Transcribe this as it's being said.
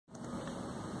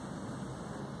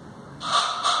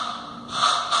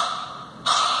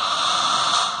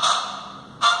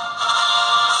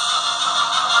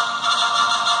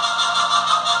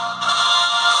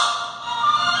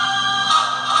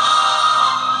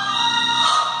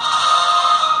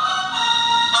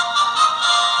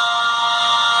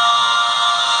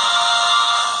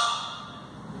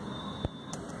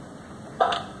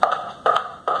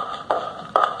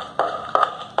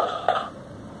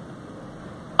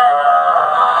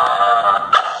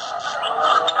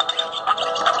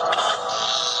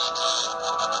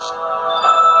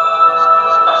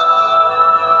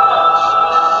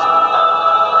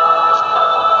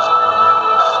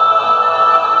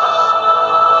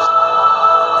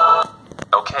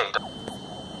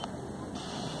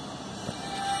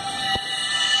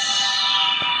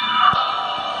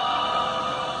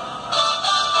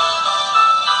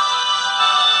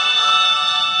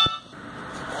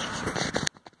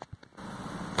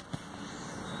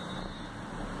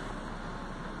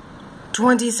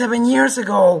27 years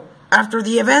ago, after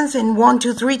the events in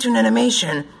 123 Toon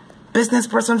Animation, business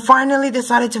person finally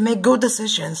decided to make good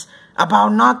decisions about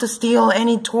not to steal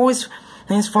any toys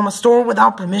from a store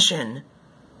without permission.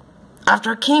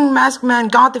 After King Masked Man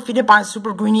got defeated by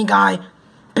Super Greeny Guy,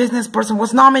 business person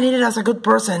was nominated as a good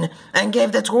person and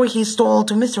gave the toy he stole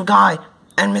to Mr. Guy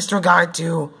and Mr. Guy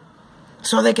too,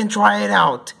 so they can try it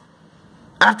out.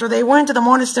 After they went to the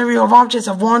Monastery of Objects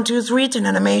of 123 Toon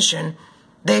Animation,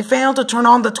 they failed to turn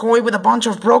on the toy with a bunch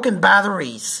of broken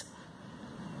batteries.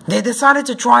 They decided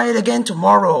to try it again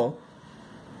tomorrow.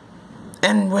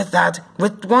 And with that,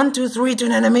 with 123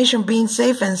 Toon Animation being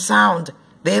safe and sound,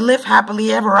 they live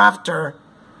happily ever after.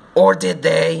 Or did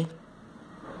they?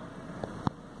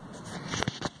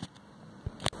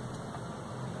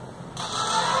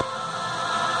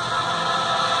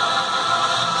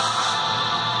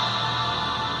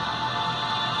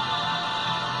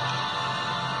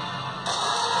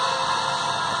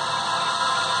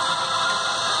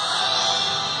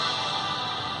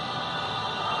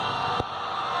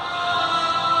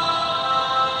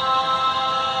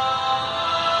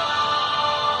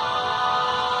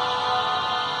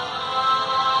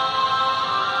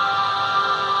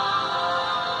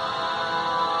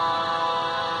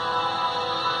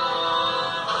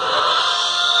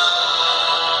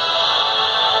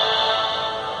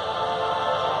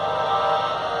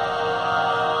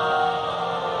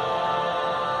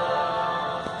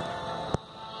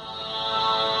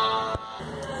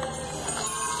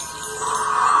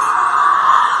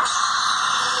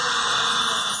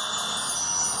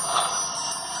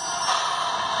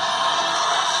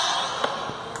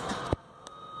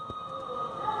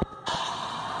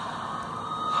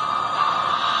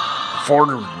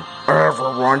 Finally, I have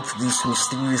arrived to this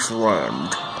mysterious land.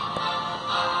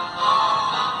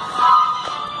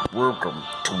 Welcome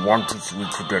to 123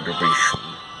 Toon Animation.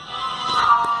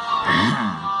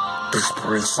 This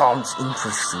place sounds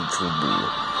interesting to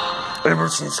me. Ever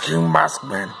since King Masked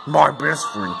Man, my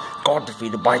best friend, got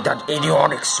defeated by that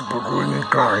idiotic Super Greeny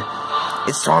Guy,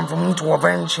 it's time for me to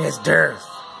avenge his death.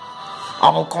 I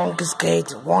will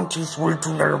confiscate 123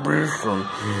 Toon Animation,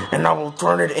 and I will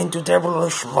turn it into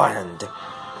devilish land.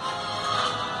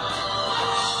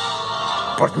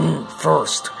 But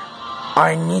first,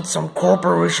 I need some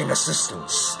corporation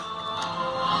assistance.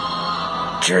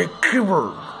 Jake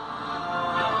Kibber.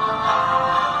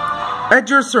 At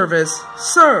your service,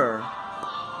 sir.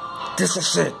 This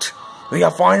is it. We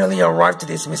have finally arrived to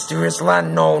this mysterious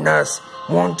land known as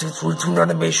 123 Toon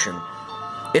Animation.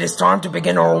 It is time to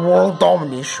begin our world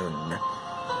domination.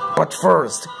 But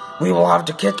first, we will have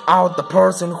to kick out the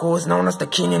person who is known as the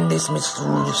king in this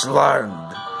mysterious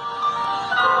land.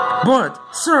 But,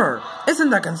 sir,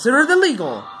 isn't that considered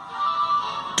illegal?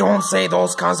 Don't say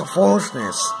those kinds of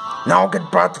foolishness. Now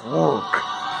get back to work.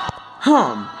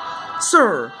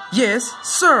 Sir, yes,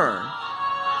 sir.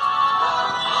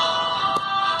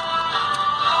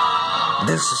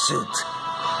 This is it.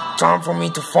 Time for me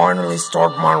to finally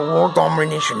start my world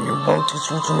domination in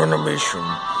 123 Toon Animation.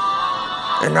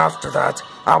 And after that,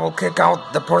 I will kick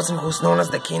out the person who's known as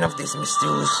the king of this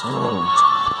mysterious world.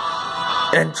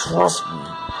 And trust me,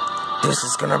 this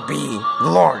is gonna be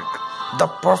like the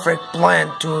perfect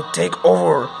plan to take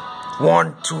over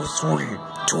 123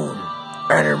 Toon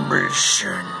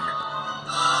Animation.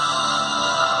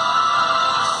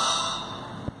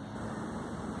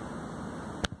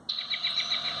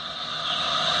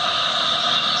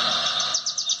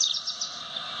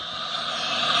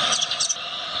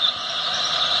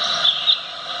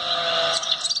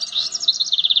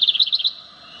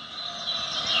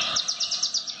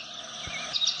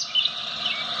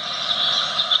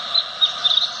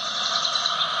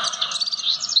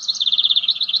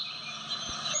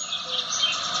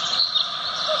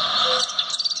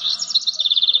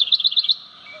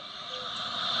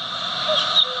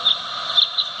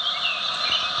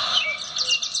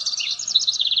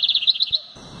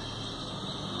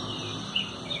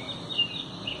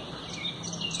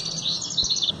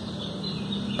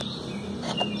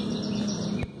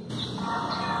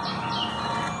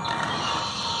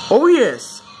 Oh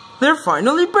yes, they're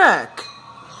finally back.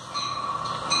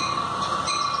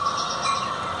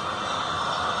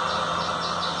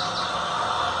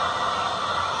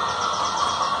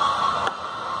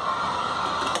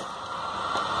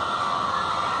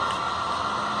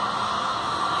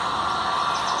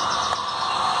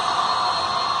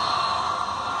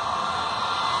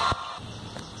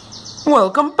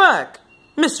 Welcome back,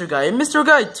 Mr. Guy and Mr.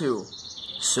 Guy too.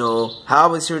 So, how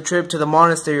was your trip to the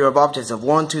Monastery of Objects of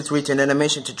 123 Toon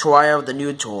Animation to try out the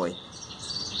new toy?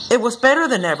 It was better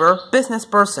than ever, business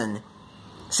person.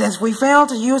 Since we failed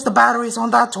to use the batteries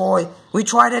on that toy, we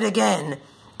tried it again.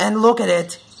 And look at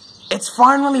it. It's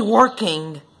finally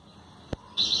working.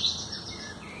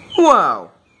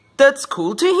 Wow, that's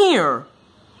cool to hear.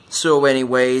 So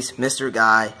anyways, Mr.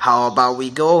 Guy, how about we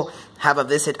go have a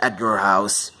visit at your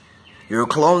house? Your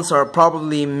clones are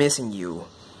probably missing you.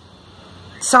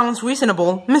 Sounds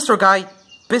reasonable, Mr. Guy,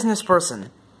 business person.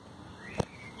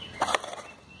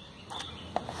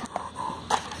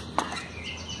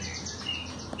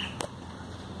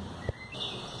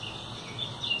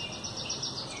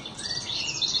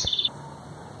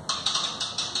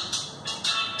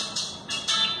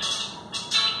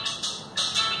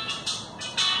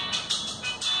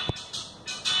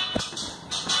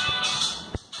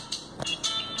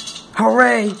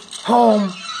 Hooray!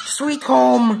 Home! Sweet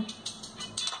home!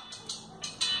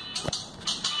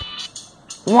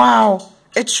 Wow!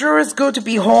 It sure is good to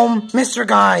be home, Mr.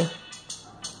 Guy.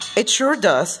 It sure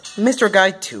does, Mr.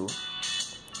 Guy too.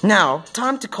 Now,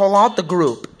 time to call out the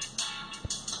group.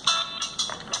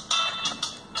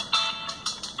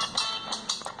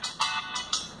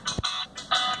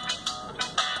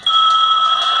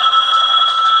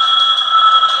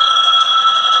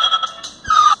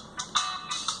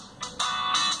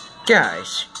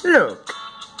 Guys, look!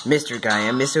 Mr. Guy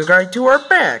and Mr. Guy 2 are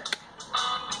back!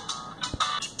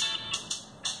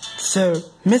 So,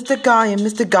 Mr. Guy and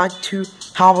Mr. Guy 2,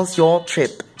 how was your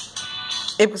trip?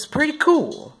 It was pretty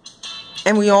cool.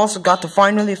 And we also got to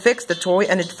finally fix the toy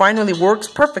and it finally works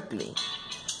perfectly.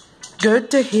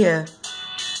 Good to hear.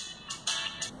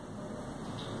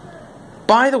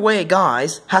 By the way,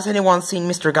 guys, has anyone seen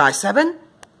Mr. Guy 7?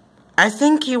 I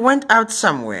think he went out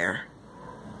somewhere.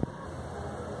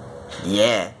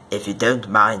 Yeah, if you don't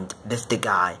mind, Mr.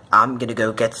 Guy, I'm gonna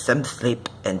go get some sleep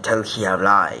until he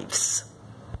arrives.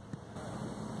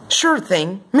 Sure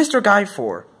thing, Mr. Guy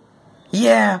 4.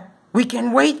 Yeah, we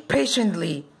can wait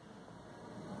patiently.